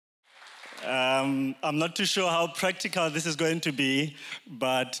I'm not too sure how practical this is going to be,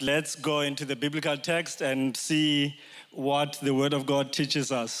 but let's go into the biblical text and see what the Word of God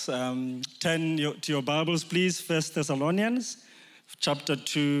teaches us. Turn to your Bibles, please, 1 Thessalonians chapter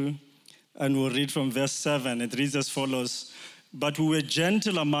 2, and we'll read from verse 7. It reads as follows: "But we were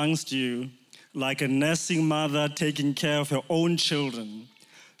gentle amongst you, like a nursing mother taking care of her own children.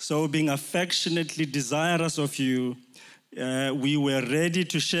 So being affectionately desirous of you, we were ready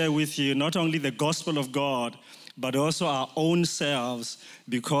to share with you not only the gospel of God, but also our own selves,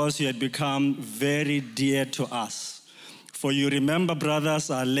 because you had become very dear to us. For you remember, brothers,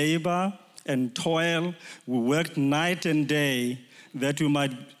 our labor and toil. We worked night and day, that we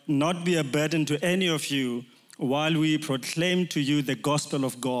might not be a burden to any of you, while we proclaim to you the gospel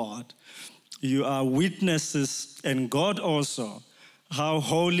of God. You are witnesses, and God also, how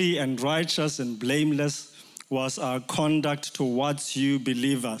holy and righteous and blameless was our conduct towards you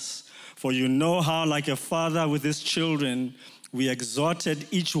believers. For you know how, like a father with his children, we exhorted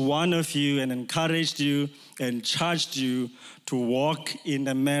each one of you and encouraged you and charged you to walk in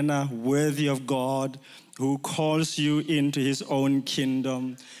a manner worthy of God, who calls you into his own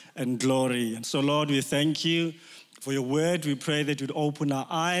kingdom and glory." And so, Lord, we thank you for your word. We pray that you'd open our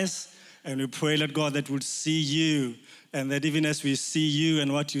eyes, and we pray, Lord God, that we'd see you, and that even as we see you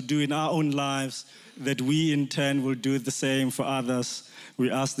and what you do in our own lives, that we in turn will do the same for others.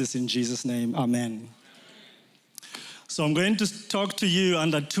 We ask this in Jesus' name, amen. So I'm going to talk to you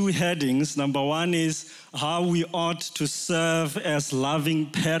under two headings. Number one is how we ought to serve as loving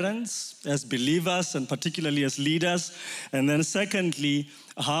parents, as believers, and particularly as leaders. And then secondly,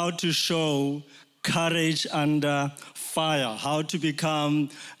 how to show courage under fire, how to become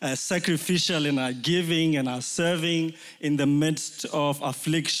sacrificial in our giving and our serving in the midst of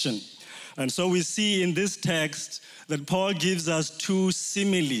affliction. And so we see in this text that Paul gives us two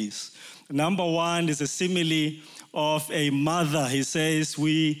similes. Number one is a simile of a mother. He says,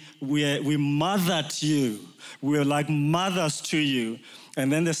 we mothered you. We are like mothers to you.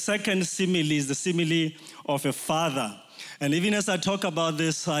 And then the second simile is the simile of a father. And even as I talk about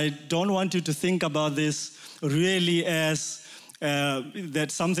this, I don't want you to think about this really as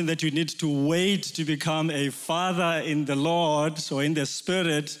that's something that you need to wait to become a father in the Lord or in the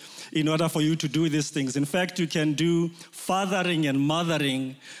Spirit in order for you to do these things. In fact, you can do fathering and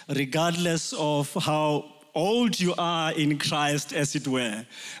mothering regardless of how old you are in Christ, as it were.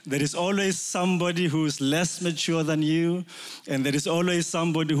 There is always somebody who is less mature than you, and there is always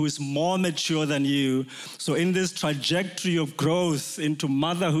somebody who is more mature than you. So in this trajectory of growth into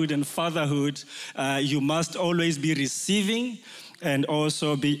motherhood and fatherhood, you must always be receiving and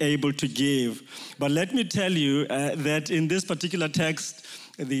also be able to give. But let me tell you that in this particular text,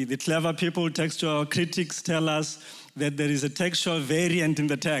 the clever people, textual critics, tell us that there is a textual variant in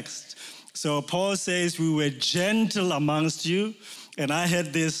the text. So Paul says, we were gentle amongst you. And I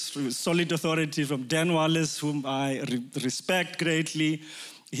had this solid authority from Dan Wallace, whom I respect greatly.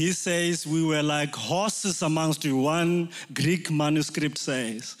 He says, we were like horses amongst you, one Greek manuscript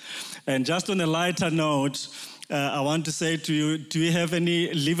says. And just on a lighter note, I want to say to you, do we have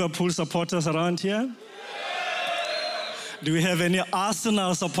any Liverpool supporters around here? Do we have any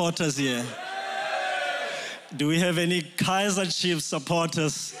Arsenal supporters here? Do we have any Kaiser Chiefs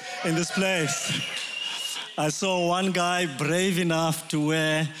supporters in this place? I saw one guy brave enough to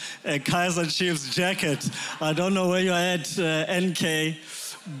wear a Kaiser Chiefs jacket. I don't know where you're at, NK,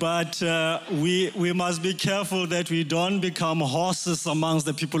 but we must be careful that we don't become horses amongst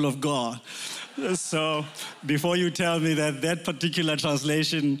the people of God. So before you tell me that particular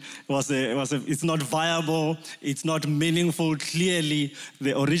translation it's not viable, it's not meaningful, clearly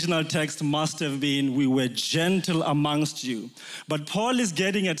the original text must have been, we were gentle amongst you. But Paul is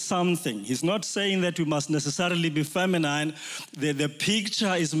getting at something. He's not saying that we must necessarily be feminine. The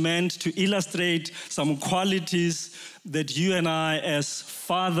picture is meant to illustrate some qualities that you and I as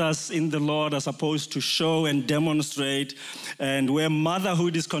fathers in the Lord are supposed to show and demonstrate. And where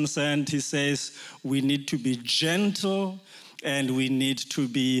motherhood is concerned, he says, we need to be gentle and we need to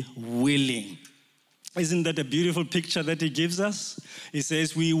be willing. Isn't that a beautiful picture that he gives us? He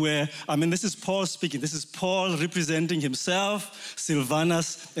says this is Paul speaking. This is Paul representing himself,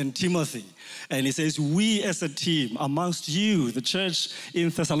 Silvanus, and Timothy. And he says, we as a team, amongst you, the church in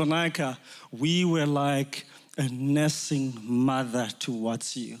Thessalonica, we were like a nursing mother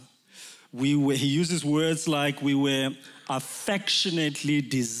towards you. He uses words like we were affectionately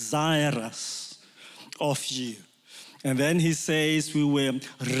desirous of you. And then he says we were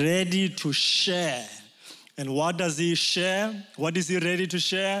ready to share. And what does he share? What is he ready to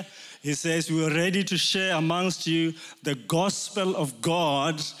share? He says, we were ready to share amongst you the gospel of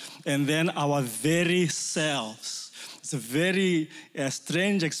God and then our very selves. It's a very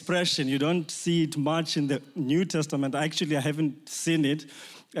strange expression. You don't see it much in the New Testament. Actually, I haven't seen it.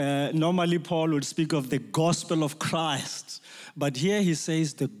 Normally, Paul would speak of the gospel of Christ. But here he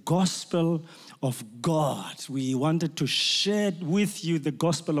says the gospel of God. We wanted to share with you the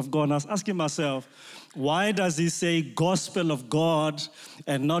gospel of God. And I was asking myself, why does he say gospel of God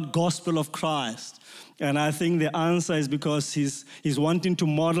and not gospel of Christ? And I think the answer is because he's wanting to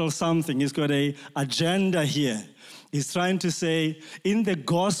model something. He's got an agenda here. He's trying to say, in the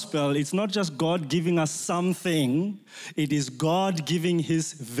gospel, it's not just God giving us something, it is God giving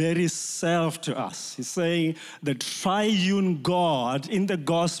his very self to us. He's saying the triune God in the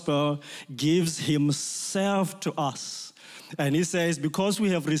gospel gives himself to us. And he says, because we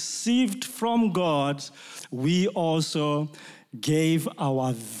have received from God, we also gave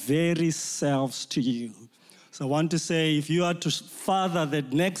our very selves to you. So I want to say, if you are to father the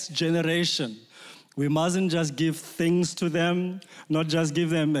next generation, we mustn't just give things to them, not just give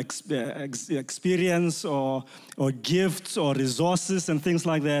them experience or gifts or resources and things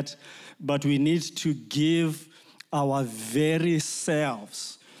like that, but we need to give our very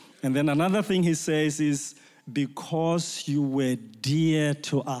selves. And then another thing he says is, because you were dear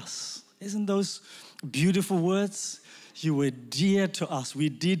to us. Isn't those beautiful words? You were dear to us. We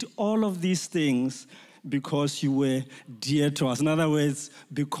did all of these things because you were dear to us. In other words,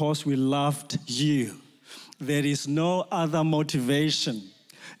 because we loved you. There is no other motivation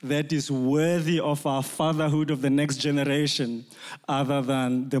that is worthy of our fatherhood of the next generation other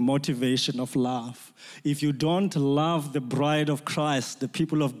than the motivation of love. If you don't love the bride of Christ, the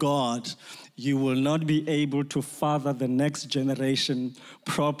people of God, you will not be able to father the next generation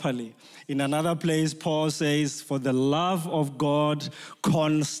properly. In another place, Paul says, for the love of God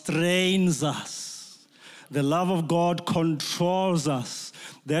constrains us. The love of God controls us.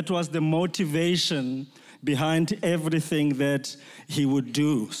 That was the motivation behind everything that he would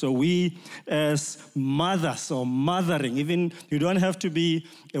do. So we as mothers or mothering, even you don't have to be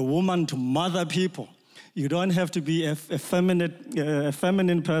a woman to mother people. You don't have to be a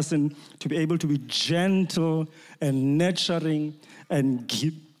feminine person to be able to be gentle and nurturing and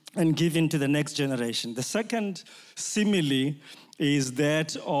giving to the next generation. The second simile is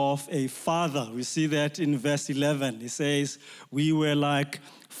that of a father. We see that in verse 11. He says, we were like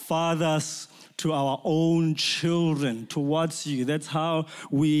fathers to our own children, towards you. That's how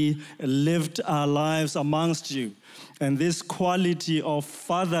we lived our lives amongst you. And this quality of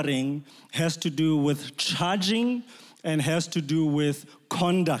fathering has to do with charging and has to do with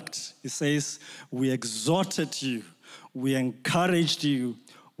conduct. It says, we exhorted you, we encouraged you,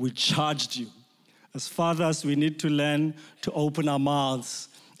 we charged you. As fathers, we need to learn to open our mouths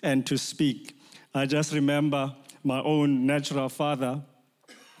and to speak. I just remember my own natural father.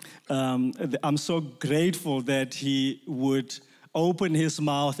 I'm so grateful that he would open his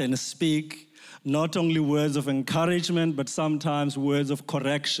mouth and speak not only words of encouragement, but sometimes words of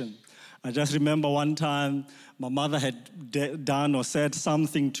correction. I just remember one time my mother had done or said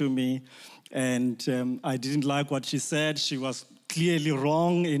something to me, and I didn't like what she said. She was clearly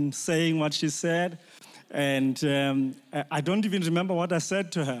wrong in saying what she said, and I don't even remember what I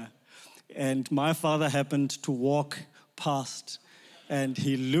said to her. And my father happened to walk past, and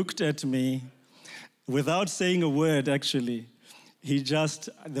he looked at me without saying a word, actually.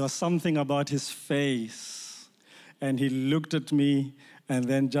 There was something about his face, and he looked at me and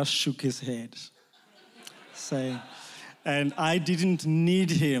then just shook his head, saying, and I didn't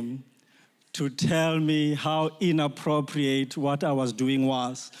need him to tell me how inappropriate what I was doing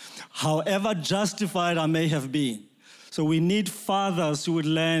was, however justified I may have been. So we need fathers who would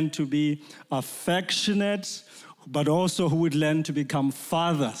learn to be affectionate, but also who would learn to become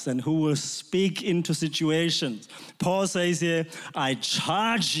fathers and who will speak into situations. Paul says here, I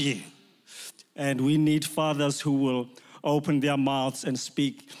charge you. And we need fathers who will open their mouths and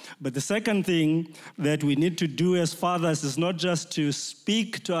speak. But the second thing that we need to do as fathers is not just to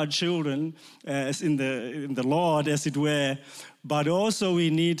speak to our children as in the Lord, as it were, but also we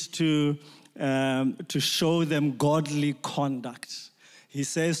need to show them godly conduct. He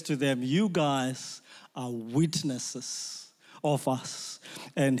says to them, you guys are witnesses of us.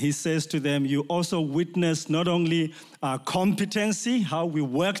 And he says to them, you also witness not only our competency, how we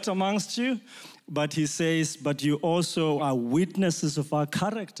worked amongst you, but he says, but you also are witnesses of our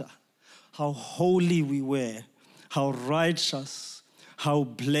character, how holy we were, how righteous, how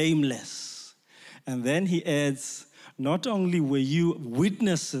blameless. And then he adds, not only were you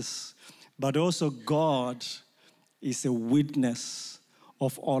witnesses, but also God is a witness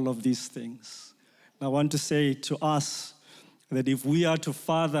of all of these things. And I want to say to us that if we are to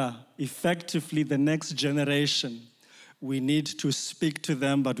father effectively the next generation, we need to speak to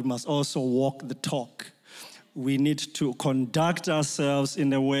them, but we must also walk the talk. We need to conduct ourselves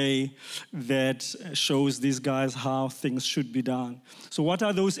in a way that shows these guys how things should be done. So what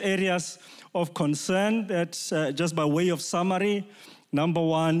are those areas of concern that, just by way of summary, number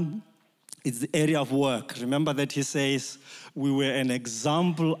one, it's the area of work. Remember that he says, we were an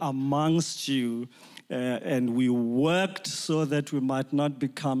example amongst you, and we worked so that we might not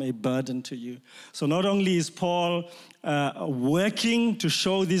become a burden to you. So not only is Paul working to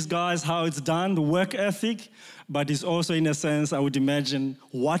show these guys how it's done, the work ethic, but he's also, in a sense, I would imagine,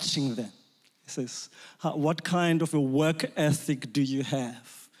 watching them. He says, what kind of a work ethic do you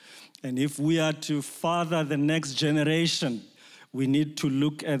have? And if we are to father the next generation, we need to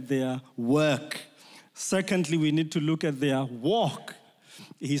look at their work. Secondly, we need to look at their walk.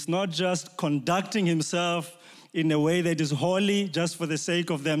 He's not just conducting himself in a way that is holy just for the sake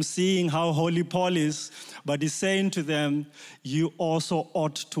of them seeing how holy Paul is, but he's saying to them, you also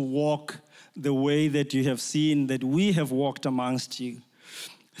ought to walk the way that you have seen that we have walked amongst you.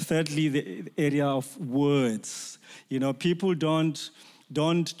 Thirdly, the area of words. You know, people don't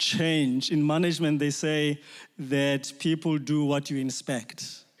change. In management, they say that people do what you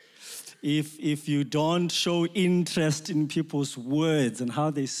inspect. If you don't show interest in people's words and how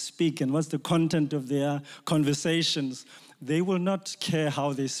they speak and what's the content of their conversations, they will not care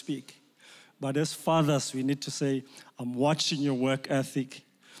how they speak. But as fathers, we need to say, I'm watching your work ethic.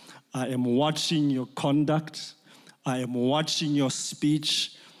 I am watching your conduct. I am watching your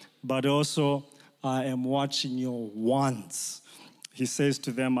speech. But also, I am watching your wants. He says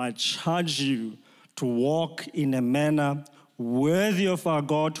to them, I charge you to walk in a manner worthy of our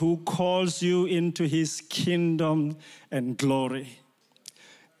God, who calls you into his kingdom and glory.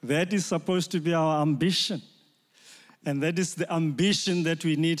 That is supposed to be our ambition. And that is the ambition that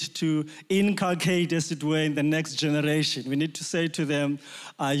we need to inculcate, as it were, in the next generation. We need to say to them,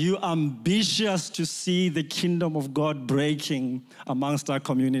 are you ambitious to see the kingdom of God breaking amongst our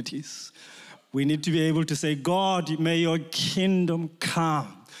communities? We need to be able to say, God, may your kingdom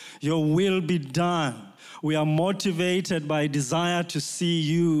come. Your will be done. We are motivated by a desire to see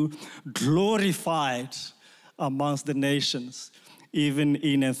you glorified amongst the nations, even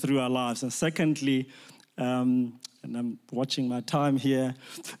in and through our lives. And secondly, and I'm watching my time here,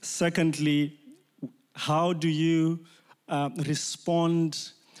 secondly, how do you respond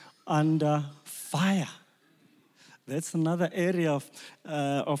under fire? That's another area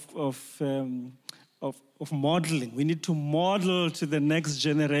of modeling. We need to model to the next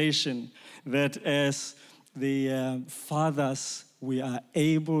generation that as the fathers, we are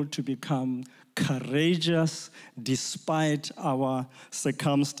able to become courageous despite our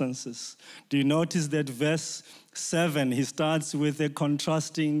circumstances. Do you notice that verse 7, he starts with a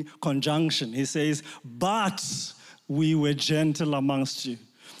contrasting conjunction. He says, but we were gentle amongst you.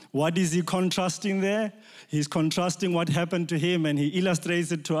 What is he contrasting there? He's contrasting what happened to him, and he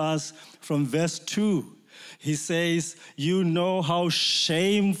illustrates it to us from verse 2. He says, you know how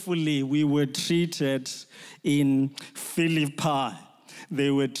shamefully we were treated in Philippi.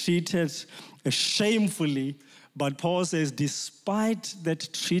 They were treated shamefully, but Paul says, despite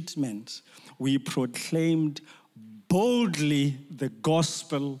that treatment, we proclaimed boldly the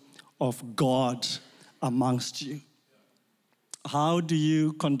gospel of God amongst you. How do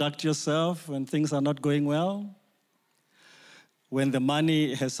you conduct yourself when things are not going well? When the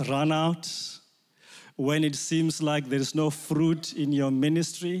money has run out? When it seems like there is no fruit in your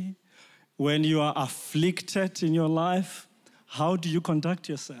ministry? When you are afflicted in your life? How do you conduct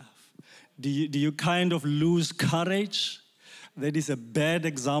yourself? Do you kind of lose courage? That is a bad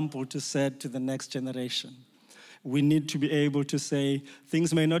example to set to the next generation. We need to be able to say,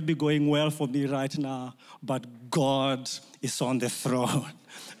 things may not be going well for me right now, but God is on the throne.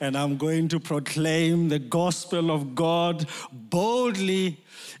 And I'm going to proclaim the gospel of God boldly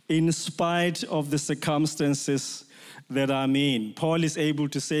in spite of the circumstances that I'm in. Paul is able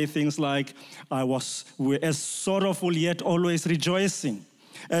to say things like, we're as sorrowful yet always rejoicing,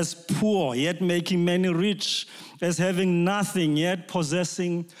 as poor yet making many rich, as having nothing yet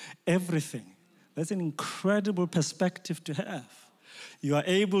possessing everything. That's an incredible perspective to have. You are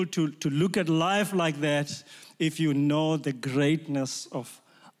able to look at life like that if you know the greatness of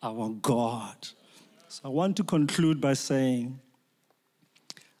our God. So I want to conclude by saying,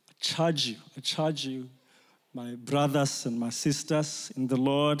 I charge you, my brothers and my sisters in the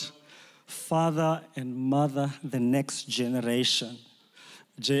Lord, father and mother the next generation.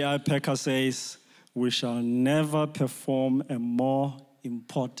 J.I. Packer says, we shall never perform a more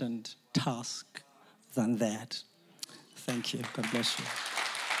important task than that. Thank you. God bless you.